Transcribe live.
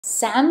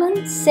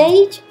salmon,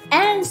 sage,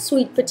 and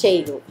sweet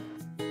potato.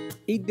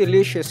 Eat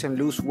delicious and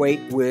lose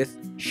weight with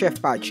Chef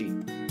Pachi.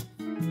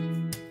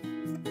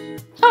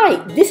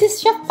 Hi, this is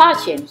Chef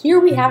Pachi, and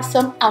here we have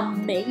some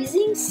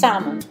amazing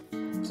salmon.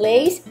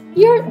 Place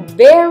your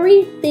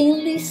very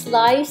thinly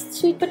sliced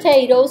sweet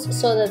potatoes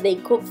so that they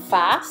cook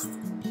fast.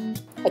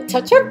 A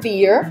touch of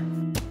beer,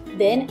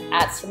 then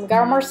add some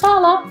garam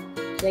masala.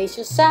 Place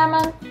your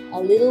salmon,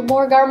 a little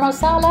more garam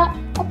masala,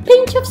 a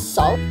pinch of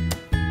salt,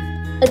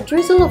 a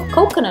drizzle of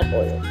coconut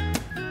oil,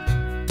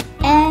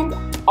 and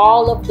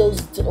all of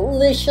those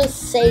delicious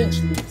sage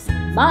leaves.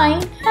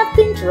 Mine have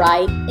been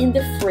dried in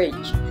the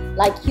fridge,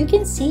 like you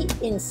can see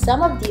in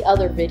some of the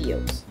other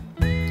videos.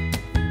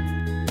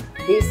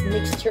 This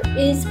mixture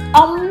is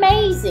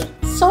amazing,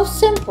 so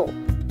simple.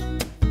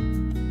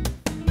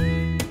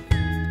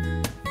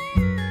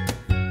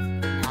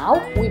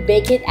 Now we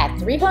bake it at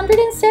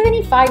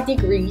 375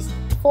 degrees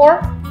for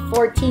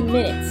 14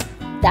 minutes.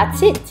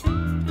 That's it.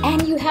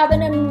 And you have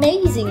an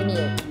amazing meal.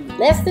 In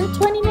less than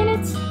 20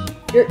 minutes,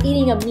 you're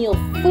eating a meal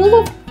full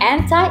of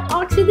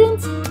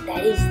antioxidants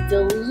that is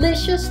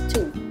delicious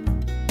too.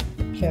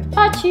 Chef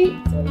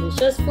Pachi,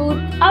 delicious food,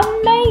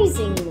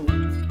 amazing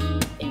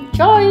mood.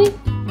 Enjoy!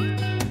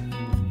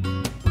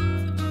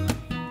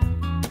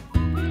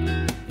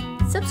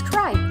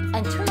 Subscribe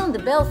and turn on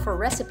the bell for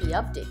recipe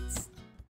updates.